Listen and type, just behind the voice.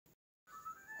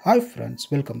Hi friends,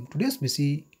 welcome. Today's we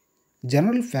see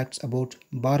general facts about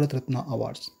Bharat Ratna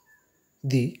awards.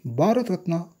 The Bharat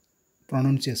Ratna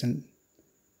pronunciation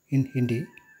in Hindi,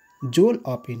 Jewel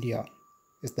of India,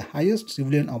 is the highest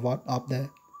civilian award of the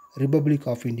Republic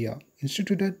of India,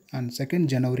 instituted on 2nd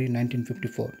January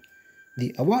 1954.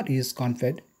 The award is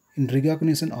conferred in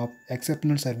recognition of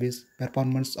exceptional service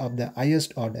performance of the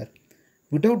highest order,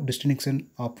 without distinction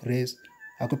of race,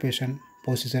 occupation,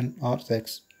 position, or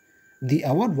sex. The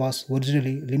award was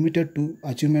originally limited to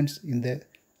achievements in the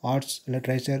arts,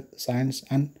 literature, science,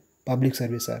 and public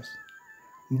services.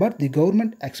 But the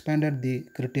government expanded the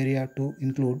criteria to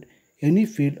include any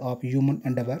field of human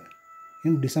endeavor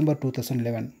in December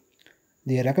 2011.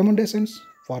 The recommendations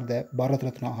for the Bharat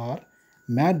Ratna are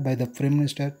made by the Prime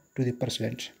Minister to the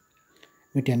President,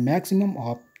 with a maximum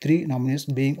of three nominees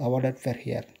being awarded per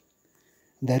year.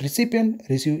 The recipient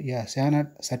receives a signed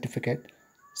certificate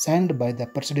signed by the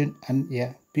President and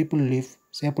a people leaf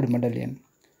shaped medallion.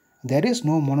 There is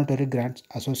no monetary grant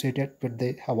associated with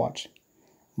the awards.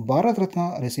 Bharat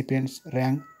Ratna recipients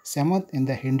rank 7th in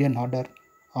the Indian order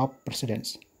of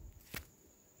precedence.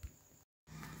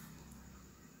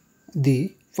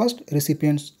 The first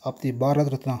recipients of the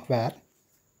Bharat Ratna were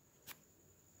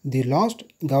the last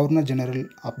Governor General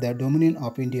of the Dominion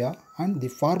of India and the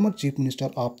former Chief Minister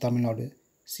of Tamil Nadu,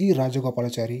 C.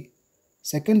 Rajagopalachari,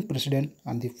 second President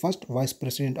and the first Vice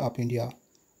President of India,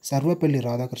 Sarvapalli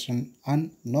Radhakrishnan,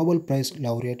 and Nobel Prize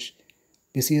laureates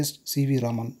PCS C.V.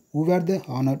 Raman, who were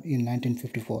honored in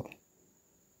 1954.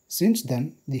 Since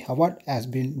then, the award has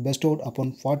been bestowed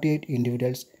upon 48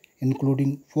 individuals,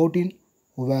 including 14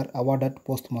 who were awarded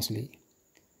posthumously.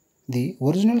 The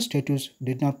original statutes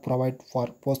did not provide for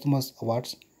posthumous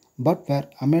awards but were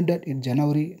amended in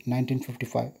January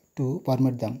 1955 to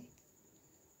permit them.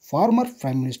 Former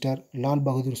Prime Minister Lal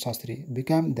Bahadur Shastri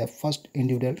became the first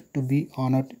individual to be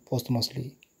honored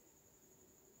posthumously.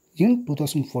 In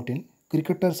 2014,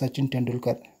 cricketer Sachin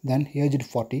Tendulkar, then aged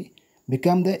 40,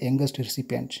 became the youngest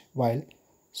recipient, while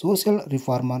social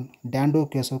reformer Dando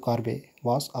Keshav Karve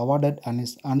was awarded on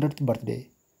his 100th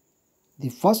birthday. The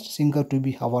first singer to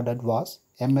be awarded was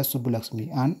M.S.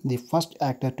 Subbulakshmi and the first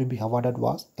actor to be awarded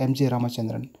was M.J.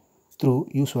 Ramachandran through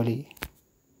usually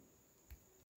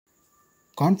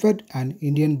conferred on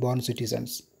Indian-born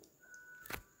citizens.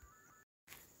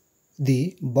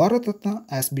 The Bharat Ratna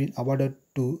has been awarded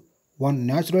to one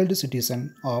naturalized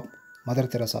citizen of Mother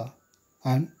Teresa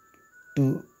and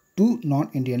to two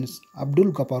non-Indians,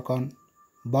 Abdul Ghaffar Khan,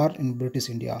 born in British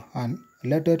India and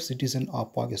later citizen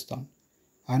of Pakistan,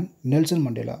 and Nelson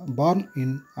Mandela, born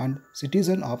in and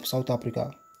citizen of South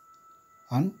Africa.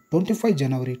 On 25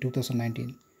 January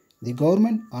 2019, the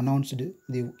government announced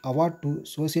the award to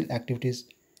social activist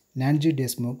Nanji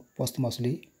Deshmukh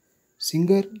posthumously,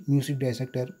 singer music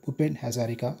director Bhupen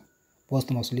Hazarika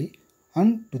posthumously,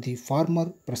 and to the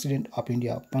former President of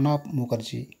India Pranab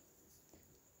Mukherjee.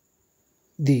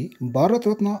 The Bharat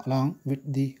Ratna, along with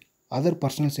the other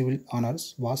personal civil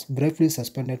honors, was briefly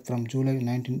suspended from July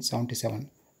 1977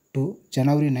 to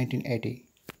January 1980.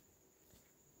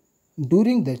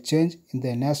 During the change in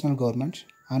the national government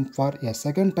and for a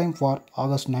second time for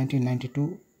August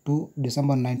 1992 to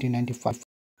December 1995,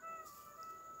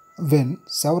 when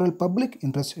several public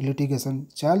interest litigation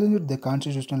challenged the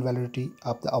constitutional validity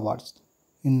of the awards.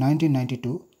 In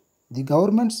 1992, the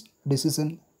government's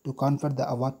decision to confer the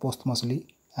award posthumously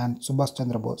and Subhash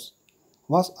Chandra Bose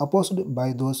was opposed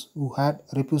by those who had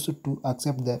refused to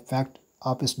accept the fact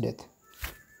of his death,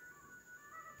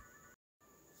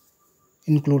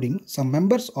 including some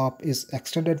members of his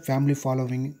extended family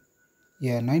following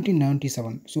a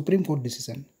 1997 Supreme Court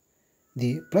decision.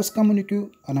 The press communique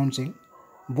announcing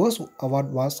Bose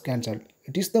award was cancelled.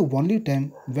 It is the only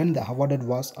time when the award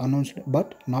was announced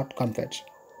but not conferred.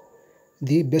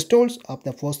 The bestowals of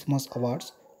the posthumous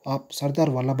awards of Sardar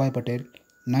Vallabhbhai Patel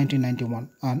 1991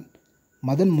 and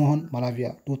Madan Mohan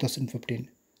Malaviya 2015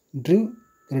 drew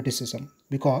criticism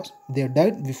because they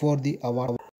died before the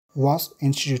award was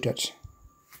instituted.